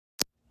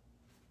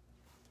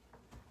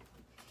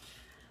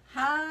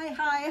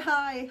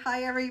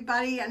Hi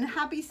everybody, and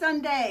happy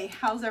Sunday.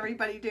 How's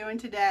everybody doing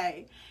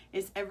today?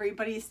 Is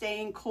everybody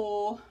staying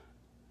cool?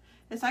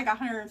 It's like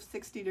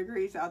 160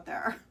 degrees out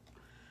there.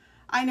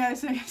 I know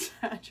it's an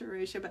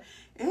exaggeration, but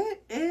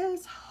it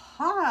is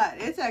hot.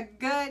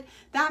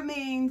 That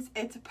means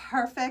it's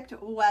perfect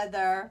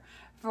weather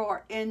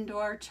for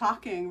indoor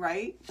chalking,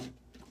 right?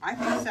 I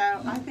think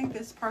so. I think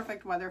this is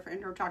perfect weather for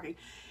indoor chalking.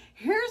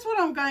 Here's what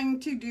I'm going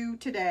to do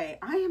today.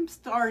 I am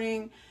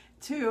starting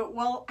to,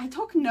 I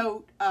took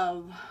note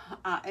of,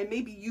 and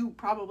maybe you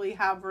probably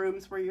have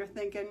rooms where you're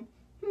thinking,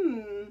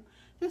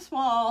 this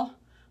wall,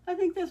 I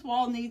think this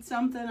wall needs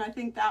something. I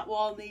think that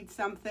wall needs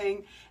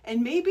something.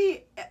 And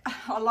maybe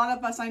a lot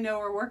of us I know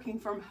are working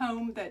from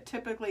home that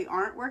typically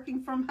aren't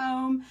working from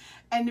home.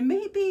 And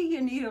maybe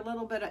you need a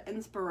little bit of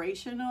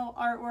inspirational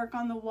artwork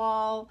on the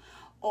wall,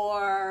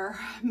 or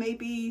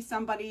maybe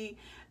somebody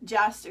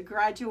just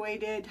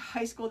graduated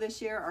high school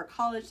this year or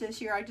college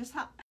this year.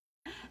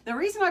 The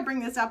reason I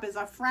bring this up is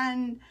a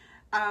friend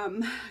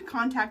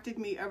contacted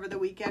me over the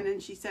weekend,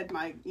 and she said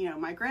my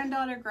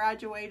granddaughter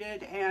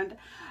graduated, and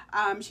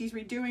she's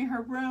redoing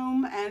her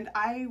room, and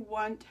I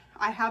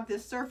have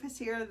this surface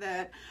here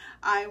that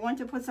I want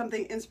to put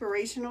something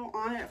inspirational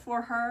on it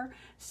for her.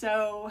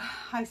 So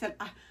I said,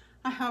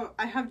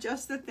 I have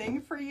just the thing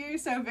for you.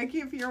 So Vicki,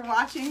 if you're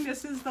watching,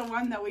 this is the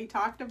one that we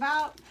talked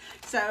about.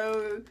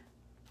 So,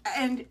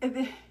 and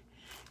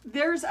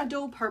there's a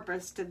dual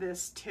purpose to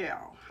this too.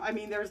 I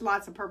mean, there's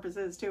lots of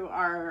purposes to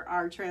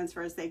our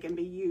transfers. They can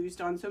be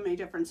used on so many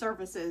different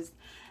surfaces.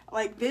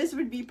 Like this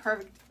would be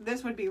perfect.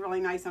 This would be really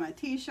nice on a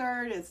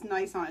t-shirt. It's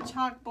nice on a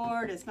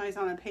chalkboard. It's nice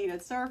on a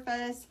painted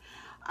surface.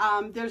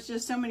 There's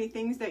just so many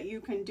things that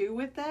you can do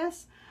with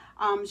this.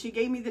 She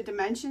gave me the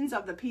dimensions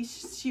of the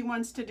piece she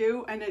wants to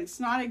do, and it's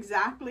not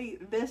exactly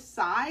this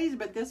size,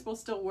 but this will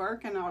still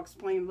work, and I'll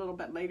explain a little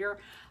bit later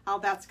how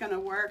that's going to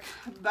work.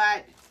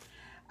 But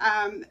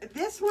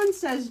this one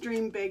says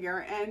dream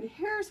bigger, and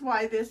here's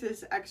why this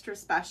is extra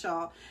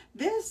special.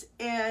 This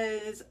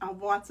is a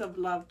Watts of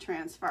Love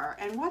transfer,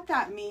 and what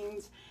that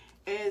means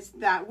is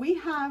that we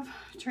have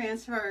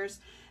transfers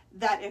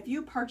that if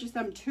you purchase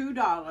them,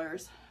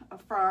 $2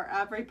 for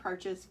every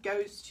purchase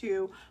goes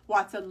to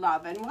Watts of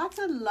Love. And Watts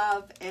of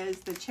Love is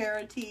the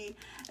charity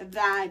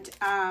that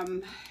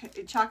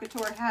Chalk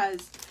Couture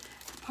has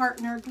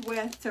partnered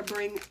with to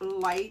bring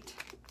light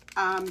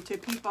to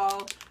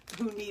people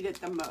who need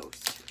it the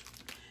most.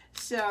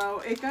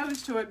 So it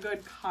goes to a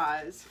good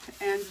cause,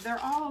 and they're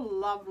all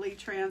lovely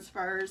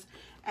transfers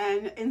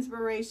and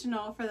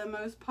inspirational for the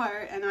most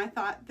part. And I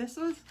thought this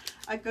was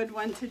a good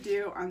one to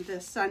do on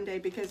this Sunday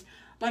because,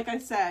 like I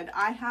said,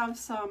 I have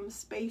some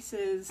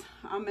spaces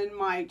in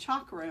my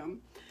chalk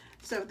room.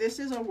 So this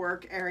is a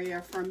work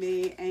area for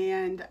me,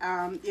 and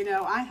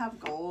I have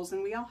goals,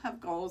 and we all have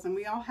goals, and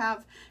we all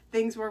have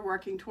things we're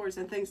working towards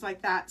and things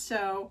like that.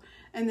 So,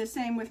 and the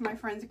same with my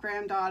friend's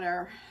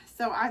granddaughter.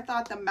 So I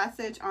thought the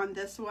message on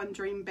this one,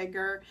 Dream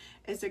Bigger,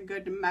 is a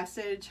good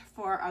message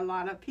for a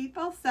lot of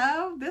people.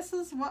 So this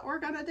is what we're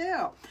gonna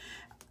do.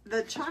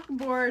 The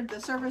chalkboard,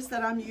 the surface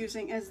that I'm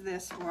using is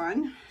this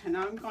one, and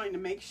I'm going to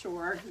make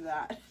sure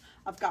that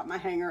I've got my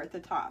hanger at the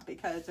top,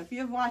 because if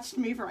you've watched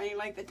me for any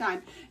length of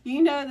time,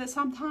 you know that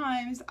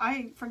sometimes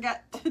I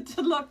forget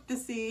to look to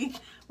see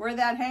where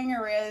that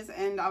hanger is,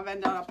 and I've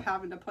ended up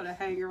having to put a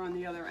hanger on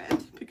the other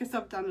end because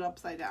I've done it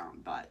upside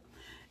down, but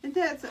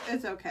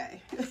it's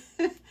okay.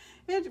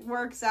 It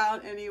works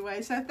out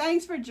anyway. So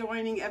thanks for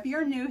joining. If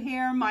you're new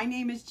here, my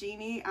name is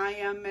Jeannie. I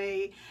am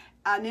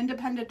an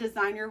independent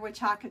designer with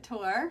Chalk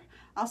Couture,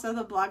 also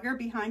the blogger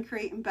behind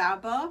Create and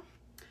Babble.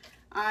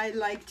 I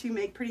like to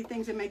make pretty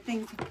things and make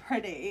things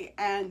pretty,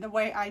 and the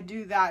way I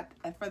do that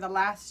for the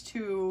last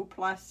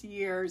 2+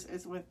 years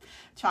is with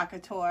Chalk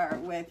Couture,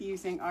 with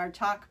using our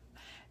chalk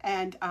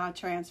and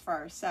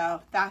transfer.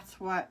 So that's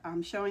what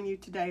I'm showing you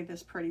today,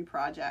 this pretty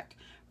project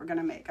we're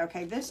gonna make.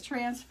 Okay, this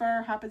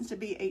transfer happens to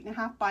be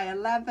 8.5 by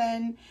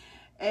 11.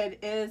 It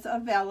is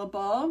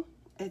available.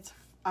 It's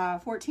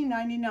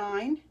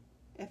 $14.99.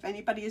 If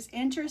anybody is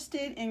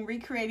interested in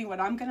recreating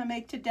what I'm going to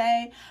make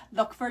today,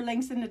 look for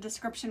links in the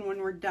description when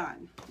we're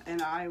done,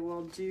 and I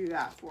will do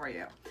that for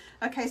you.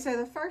 Okay, so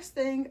the first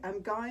thing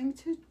I'm going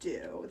to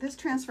do, this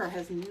transfer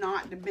has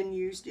not been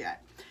used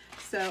yet,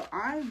 so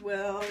I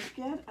will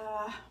get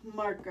a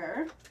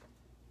marker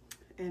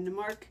and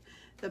mark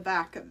the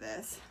back of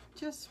this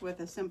just with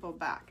a simple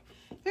back.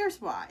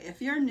 Here's why.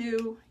 If you're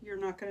new, you're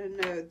not going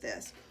to know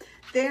this.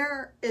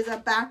 There is a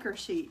backer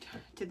sheet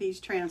to these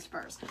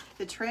transfers.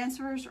 The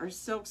transfers are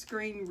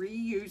silkscreen,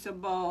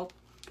 reusable.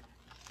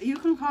 You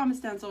can call them a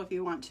stencil if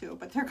you want to,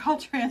 but they're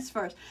called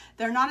transfers.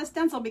 They're not a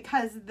stencil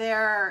because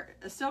they're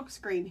a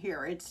silkscreen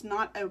here. It's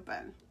not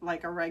open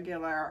like a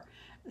regular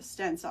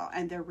stencil,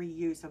 and they're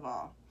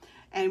reusable.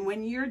 And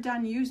when you're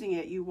done using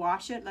it, you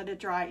wash it, let it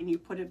dry, and you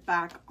put it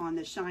back on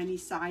the shiny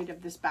side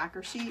of this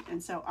backer sheet.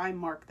 And so I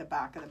mark the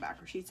back of the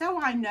backer sheet so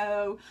I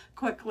know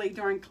quickly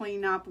during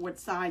cleanup what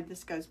side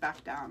this goes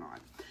back down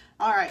on.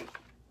 All right,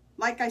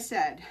 like I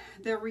said,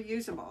 they're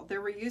reusable. They're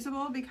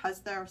reusable because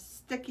they're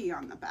sticky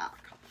on the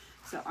back.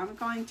 So I'm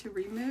going to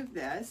remove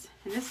this,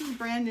 and this is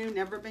brand new,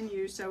 never been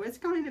used, so it's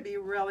going to be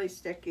really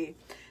sticky.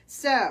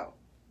 So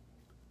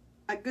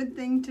a good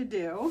thing to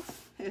do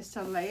is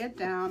to lay it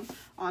down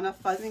on a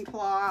fuzzing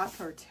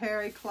cloth or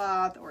terry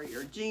cloth or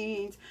your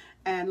jeans,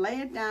 and lay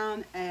it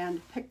down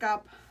and pick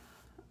up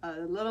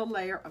a little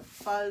layer of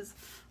fuzz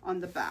on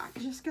the back.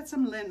 Just get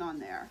some lint on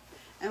there.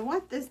 And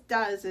what this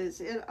does is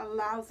it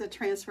allows the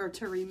transfer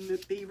to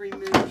be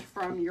removed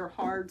from your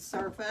hard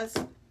surface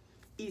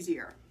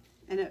easier,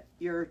 and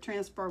your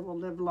transfer will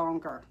live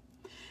longer.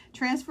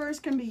 Transfers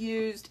can be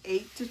used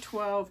 8 to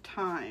 12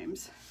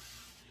 times.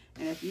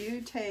 And if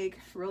you take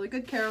really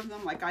good care of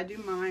them, like I do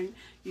mine,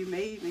 you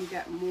may even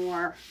get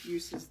more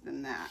uses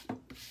than that.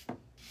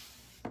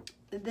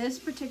 This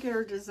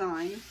particular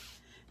design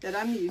that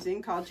I'm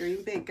using, called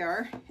Dream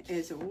Bigger,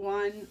 is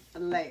one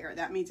layer.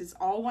 That means it's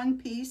all one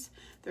piece.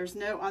 There's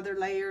no other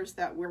layers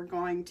that we're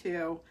going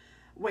to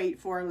wait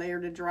for a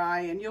layer to dry,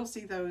 and you'll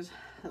see those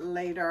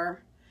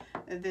later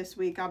this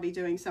week. I'll be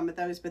doing some of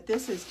those, but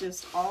this is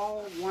just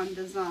all one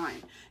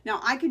design. Now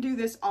I could do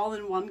this all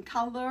in one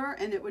color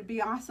and it would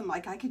be awesome.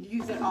 Like I could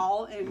use it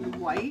all in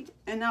white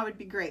and that would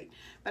be great,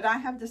 but I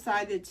have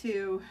decided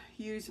to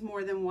use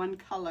more than one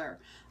color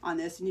on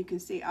this. And you can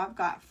see I've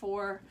got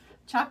 4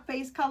 chalk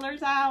paste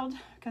colors out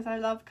because I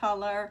love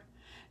color.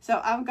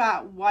 So I've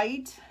got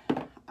white,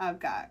 I've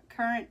got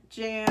currant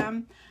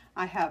jam,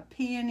 I have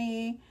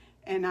peony,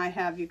 and I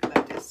have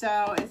eucalyptus.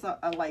 So it's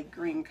a light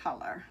green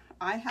color.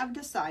 I have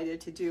decided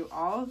to do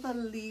all the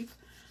leaf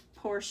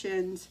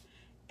portions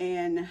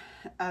in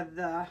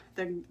the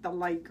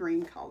light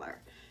green color.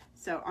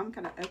 So I'm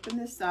going to open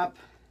this up,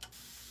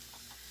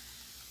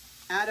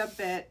 add a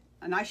bit,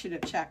 and I should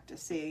have checked to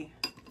see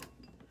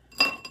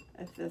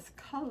if this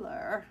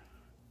color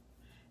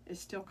is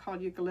still called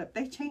eucalyptus.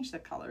 They change the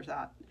colors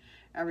out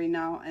every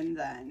now and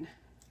then,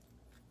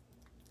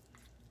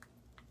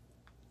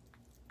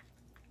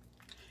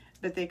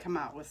 but they come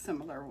out with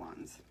similar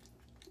ones.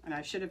 And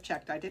I should have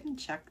checked. I didn't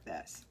check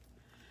this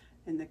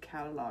in the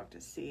catalog to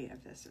see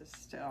if this is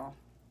still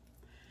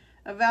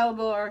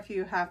available or if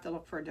you have to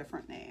look for a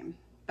different name.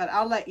 But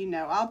I'll let you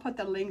know. I'll put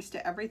the links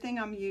to everything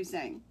I'm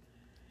using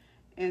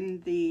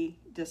in the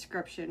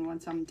description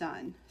once I'm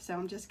done. So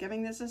I'm just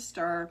giving this a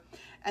stir.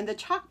 And the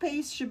chalk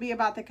paste should be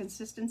about the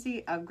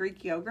consistency of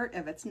Greek yogurt.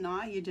 If it's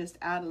not, you just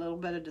add a little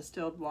bit of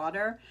distilled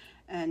water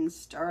and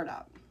stir it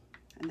up.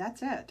 And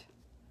that's it.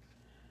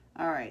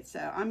 All right,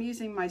 so I'm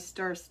using my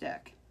stir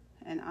stick.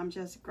 And I'm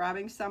just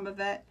grabbing some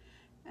of it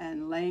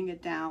and laying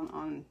it down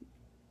on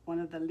one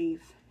of the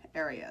leaf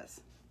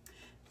areas.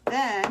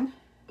 Then,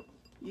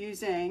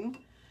 using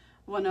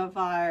one of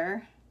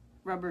our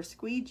rubber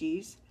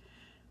squeegees,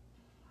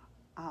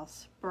 I'll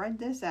spread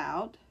this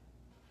out,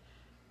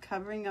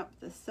 covering up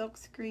the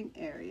silkscreen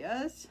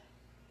areas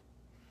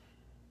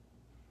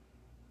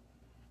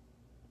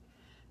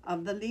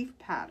of the leaf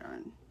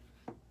pattern.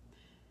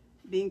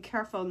 Being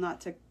careful not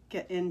to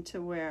get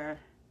into where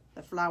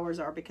the flowers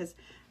are, because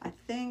I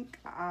think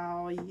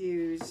I'll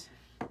use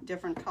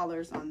different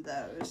colors on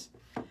those.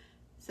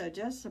 So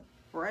just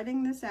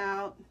spreading this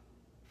out,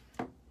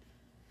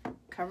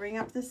 covering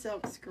up the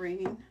silk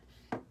screen,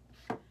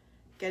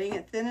 getting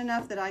it thin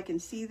enough that I can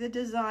see the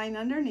design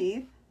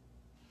underneath.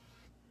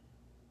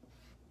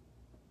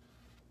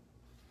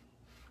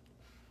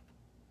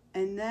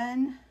 And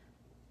then,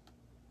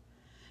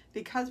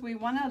 because we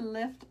want to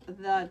lift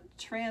the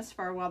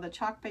transfer while the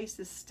chalk paste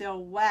is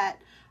still wet,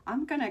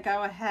 I'm going to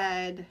go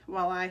ahead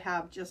while I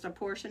have just a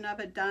portion of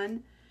it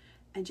done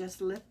and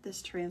just lift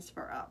this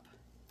transfer up.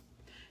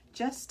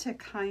 Just to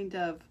kind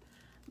of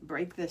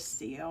break the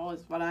seal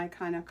is what I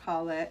kind of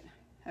call it,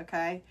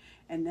 okay?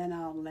 And then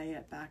I'll lay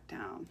it back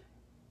down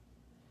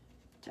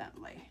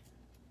gently.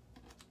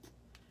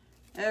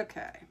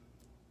 Okay.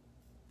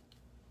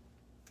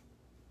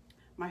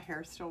 My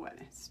hair's still wet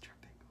and it's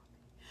dripping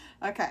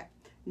on me. Okay,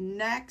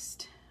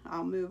 next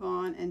I'll move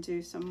on and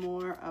do some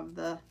more of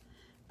the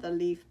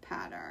leaf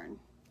pattern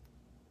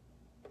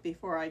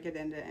before I get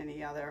into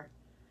any other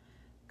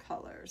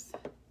colors.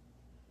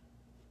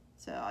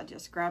 So I'll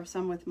just grab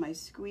some with my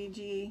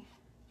squeegee.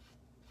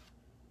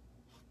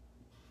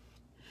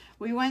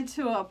 We went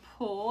to a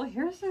pool.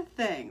 Here's the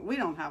thing. We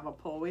don't have a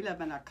pool. We live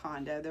in a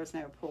condo. There's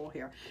no pool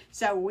here.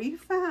 So we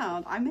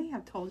found, I may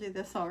have told you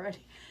this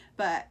already,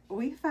 but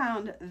we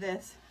found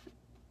this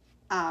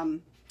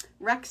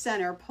rec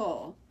center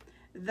pool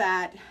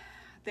that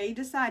they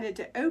decided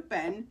to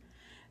open,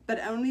 but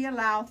only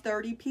allow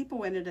 30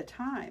 people in at a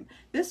time.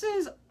 This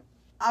is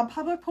a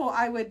public pool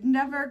I would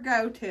never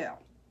go to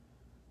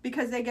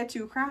because they get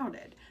too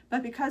crowded.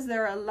 But because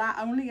they're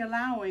only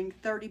allowing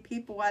 30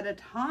 people at a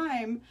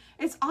time,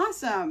 it's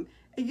awesome.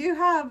 You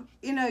have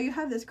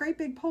this great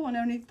big pool and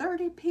only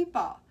 30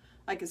 people.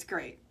 Like, it's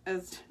great.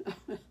 That's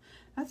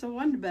a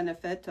one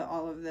benefit to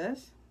all of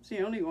this. It's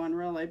the only one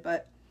really,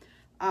 but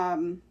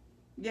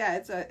yeah,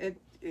 it's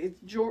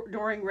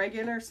during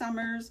regular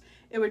summers,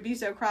 it would be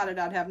so crowded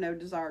I'd have no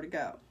desire to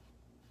go.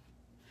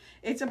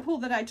 It's a pool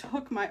that I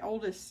took my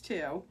oldest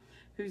to,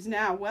 who's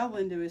now well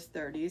into his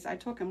 30s. I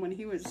took him when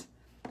he was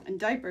and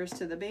diapers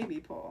to the baby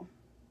pool.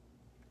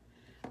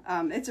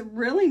 It's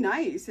really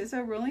nice. It's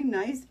a really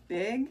nice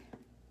big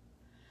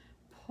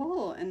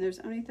pool, and there's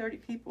only 30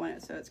 people in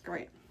it, so it's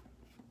great.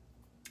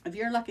 If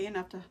you're lucky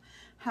enough to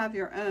have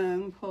your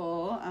own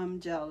pool, I'm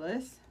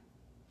jealous.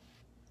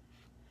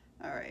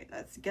 All right,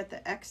 let's get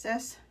the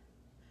excess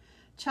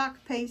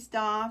chalk paste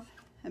off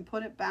and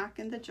put it back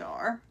in the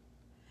jar.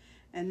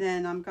 And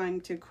then I'm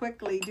going to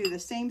quickly do the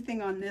same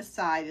thing on this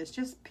side, is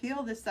just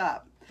peel this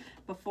up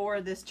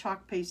before this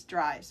chalk paste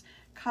dries,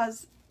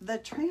 because the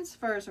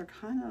transfers are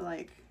kind of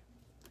like,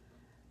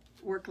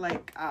 work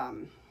like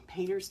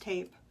painter's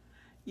tape.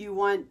 You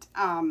want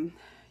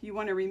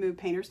to remove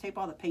painter's tape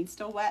while the paint's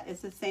still wet.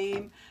 It's the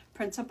same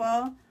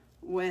principle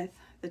with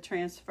the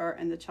transfer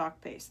and the chalk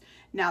paste.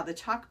 Now the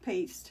chalk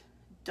paste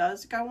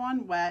does go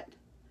on wet,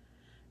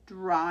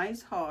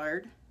 dries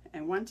hard,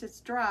 and once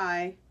it's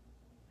dry,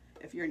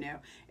 if you're new,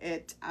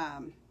 it's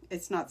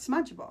not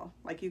smudgeable.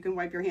 Like, you can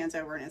wipe your hands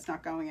over and it's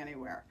not going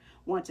anywhere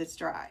once it's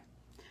dry.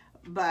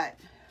 But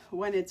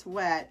when it's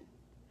wet,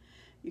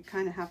 you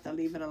kind of have to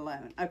leave it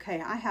alone. Okay,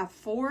 I have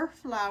 4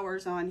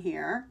 flowers on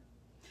here,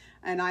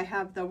 and I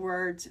have the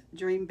words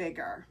dream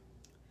bigger.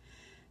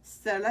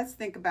 So let's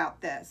think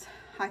about this.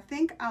 I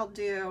think I'll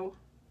do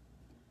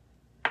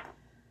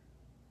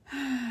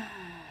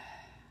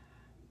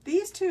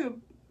these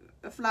 2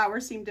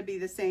 flowers seem to be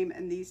the same,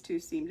 and these 2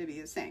 seem to be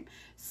the same.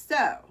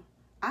 So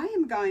I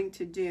am going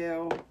to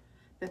do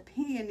the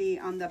peony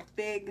on the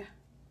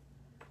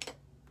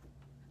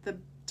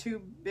 2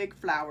 big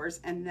flowers,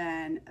 and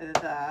then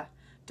the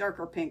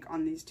darker pink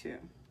on these 2.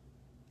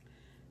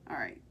 All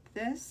right,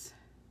 this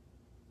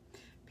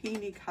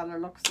peony color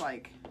looks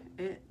like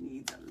it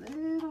needs a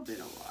little bit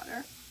of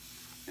water.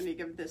 Let me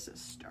give this a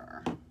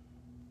stir.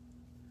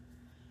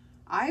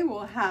 I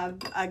will have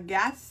a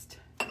guest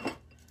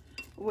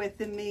with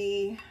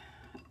me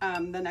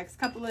the next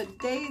couple of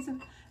days,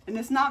 and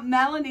it's not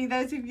Melanie.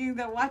 Those of you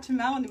that watch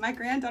Melanie, my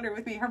granddaughter,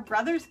 with me, her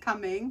brother's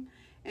coming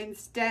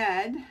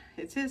instead.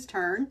 It's his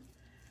turn.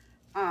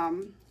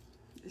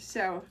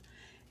 So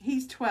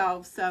he's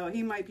 12, so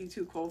he might be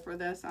too cool for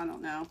this. I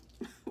don't know.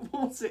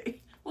 We'll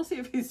see. We'll see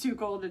if he's too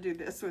cool to do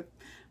this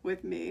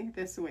with me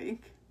this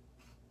week.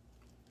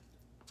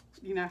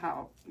 You know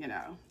how,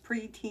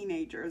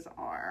 pre-teenagers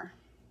are.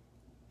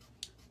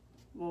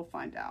 We'll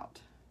find out.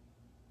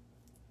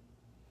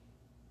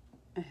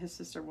 And his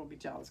sister will be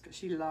jealous because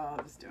she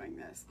loves doing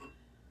this.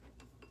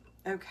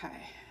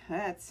 Okay,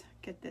 let's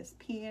get this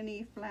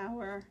peony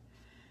flower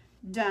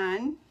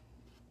done.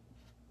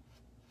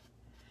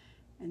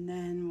 And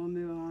then we'll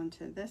move on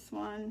to this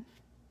one.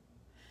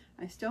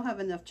 I still have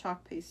enough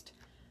chalk paste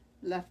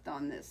left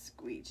on this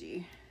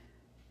squeegee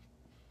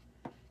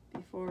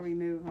before we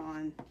move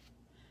on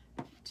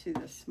to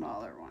the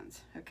smaller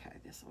ones. Okay,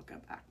 this will go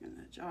back in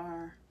the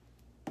jar.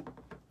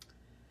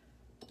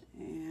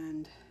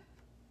 And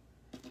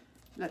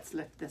let's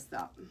lift this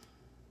up.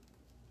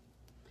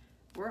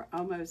 We're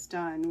almost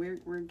done.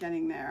 We're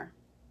getting there.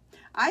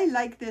 I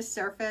like this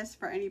surface.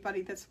 For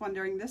anybody that's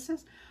wondering, this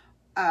is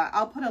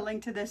I'll put a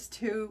link to this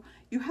too.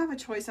 You have a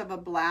choice of a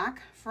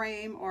black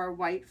frame or a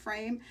white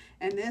frame,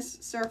 and this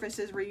surface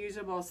is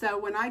reusable. So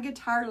when I get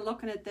tired of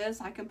looking at this,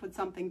 I can put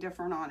something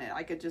different on it.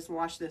 I could just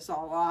wash this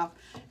all off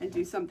and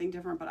do something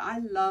different, but I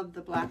love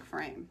the black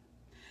frame.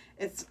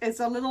 It's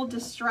a little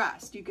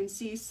distressed. You can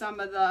see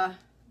some of the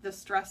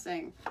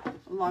distressing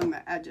along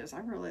the edges. I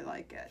really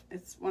like it.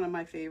 It's one of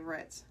my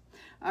favorites.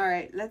 All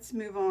right, let's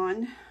move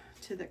on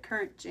to the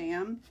current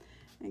jam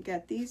and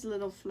get these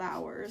little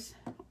flowers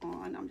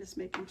on. I'm just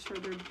making sure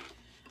they're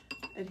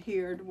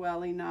adhered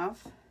well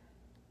enough.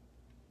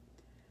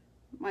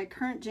 My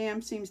current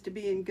jam seems to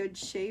be in good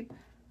shape.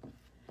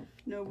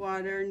 No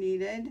water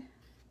needed.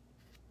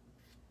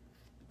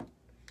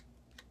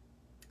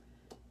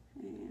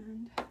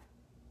 And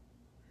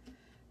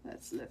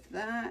let's lift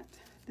that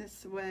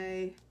this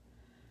way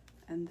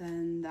and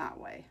then that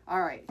way.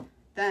 All right,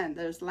 then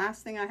there's the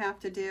last thing I have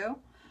to do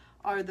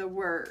are the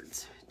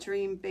words,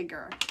 dream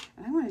bigger.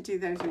 And I want to do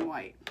those in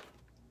white.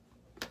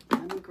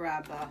 Let me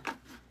grab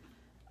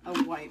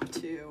a wipe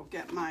to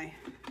get my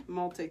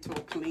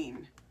multi-tool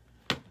clean.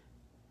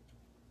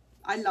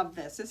 I love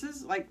this. This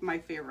is like my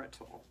favorite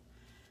tool.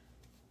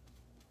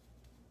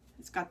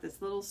 It's got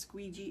this little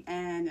squeegee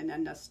end and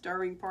then the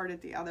stirring part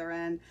at the other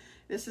end.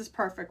 This is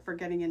perfect for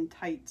getting in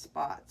tight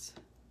spots.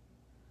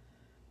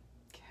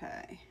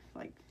 Okay,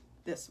 like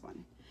this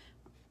one.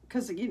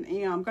 Because, you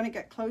know, I'm going to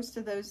get close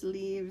to those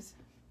leaves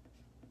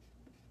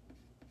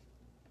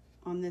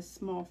on this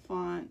small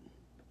font.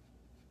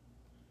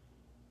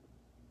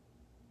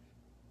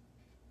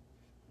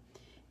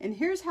 And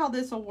here's how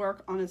this will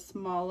work on a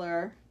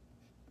smaller.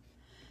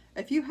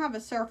 If you have a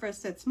surface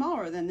that's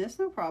smaller than this,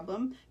 no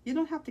problem. You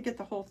don't have to get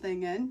the whole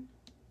thing in.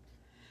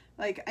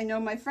 Like, I know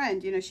my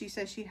friend, you know, she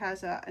says she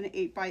has an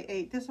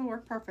 8x8. This will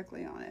work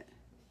perfectly on it.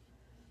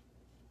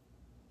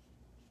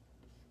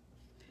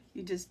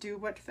 You just do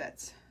what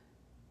fits.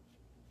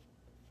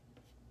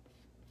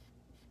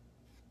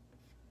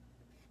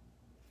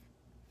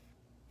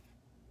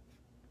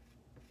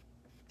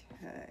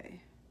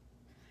 Okay.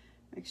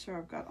 Make sure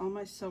I've got all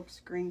my silk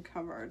screen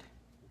covered.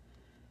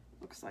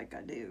 Looks like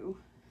I do.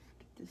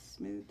 Get this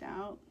smoothed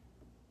out.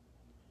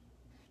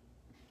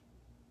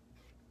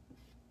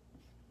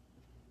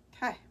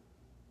 Okay.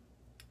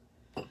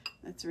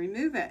 Let's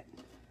remove it.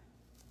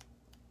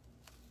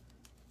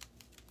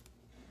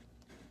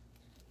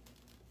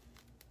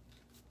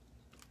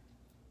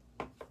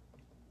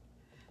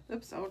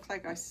 Oops, it looks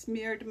like I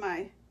smeared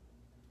my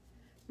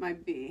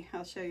bee.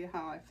 I'll show you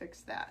how I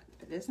fixed that.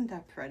 But isn't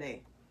that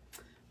pretty?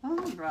 All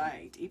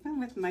right, even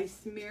with my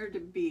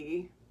smeared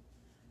bee,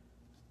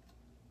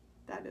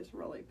 that is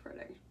really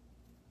pretty.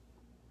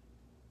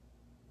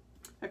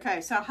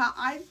 Okay, so how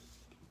I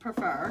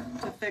prefer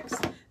to fix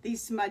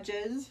these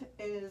smudges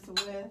is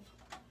with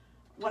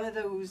one of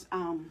those,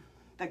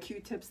 the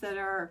Q-tips that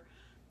are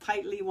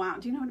tightly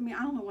wound. Do you know what I mean?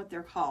 I don't know what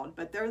they're called,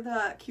 but they're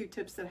the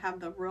Q-tips that have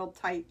the real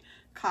tight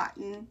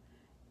cotton.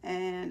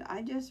 And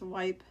I just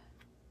wipe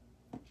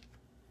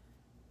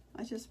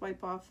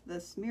off the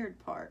smeared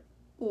part.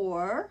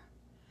 Or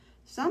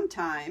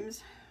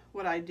sometimes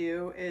what I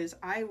do is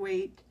I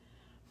wait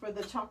for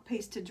the chalk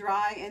paste to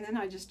dry and then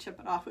I just chip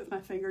it off with my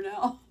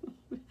fingernail.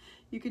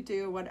 You could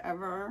do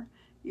whatever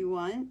you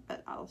want,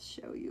 but I'll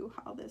show you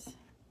how this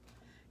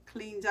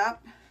cleans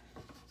up.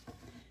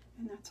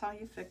 And that's how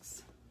you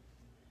fix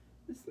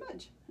the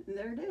smudge. And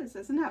there it is.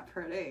 Isn't that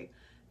pretty?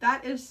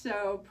 That is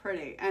so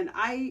pretty. And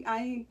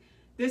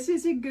this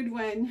is a good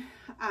one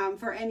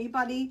for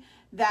anybody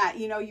that,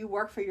 you know, you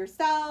work for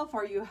yourself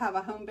or you have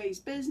a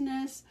home-based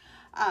business.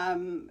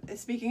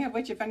 Speaking of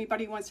which, if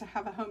anybody wants to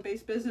have a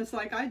home-based business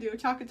like I do,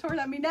 Chalk Couture,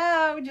 let me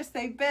know. Just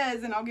say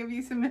biz and I'll give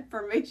you some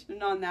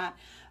information on that.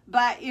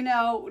 But, you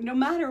know, no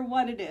matter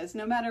what it is,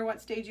 no matter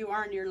what stage you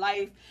are in your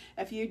life,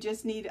 if you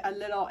just need a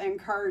little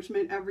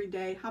encouragement every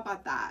day, how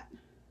about that?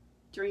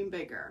 Dream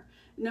bigger.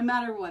 No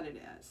matter what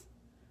it is.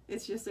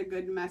 It's just a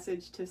good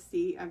message to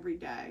see every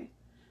day.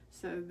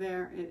 So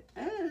there it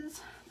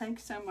is.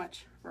 Thanks so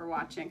much for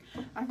watching.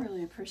 I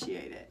really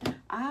appreciate it.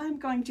 I'm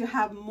going to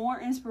have more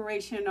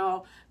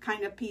inspirational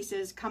kind of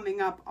pieces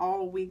coming up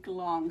all week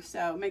long.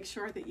 So make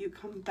sure that you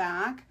come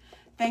back.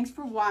 Thanks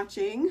for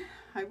watching.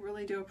 I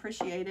really do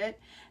appreciate it.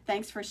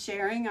 Thanks for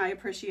sharing. I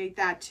appreciate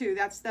that too.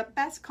 That's the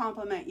best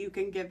compliment you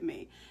can give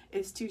me,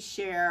 is to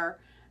share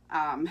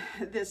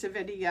this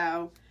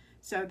video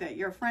so that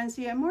your friends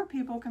see it, more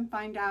people can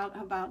find out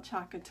about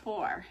Chalk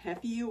Couture. If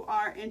you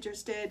are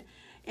interested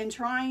in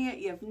trying it,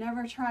 you've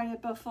never tried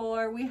it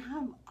before, we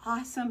have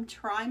awesome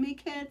try me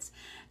kits.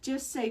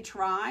 Just say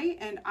try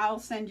and I'll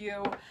send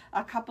you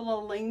a couple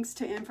of links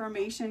to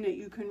information that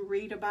you can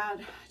read about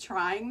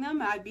trying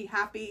them. I'd be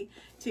happy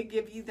to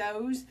give you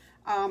those.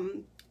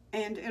 And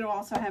it'll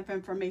also have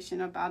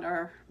information about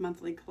our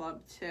monthly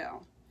club too.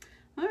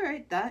 All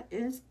right, that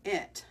is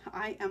it.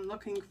 I am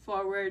looking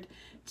forward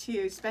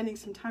to spending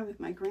some time with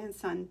my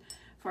grandson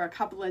for a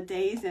couple of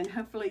days, and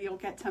hopefully you'll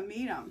get to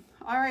meet him.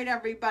 All right,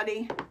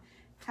 everybody.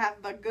 Have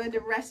a good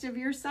rest of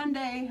your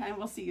Sunday, and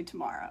we'll see you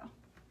tomorrow.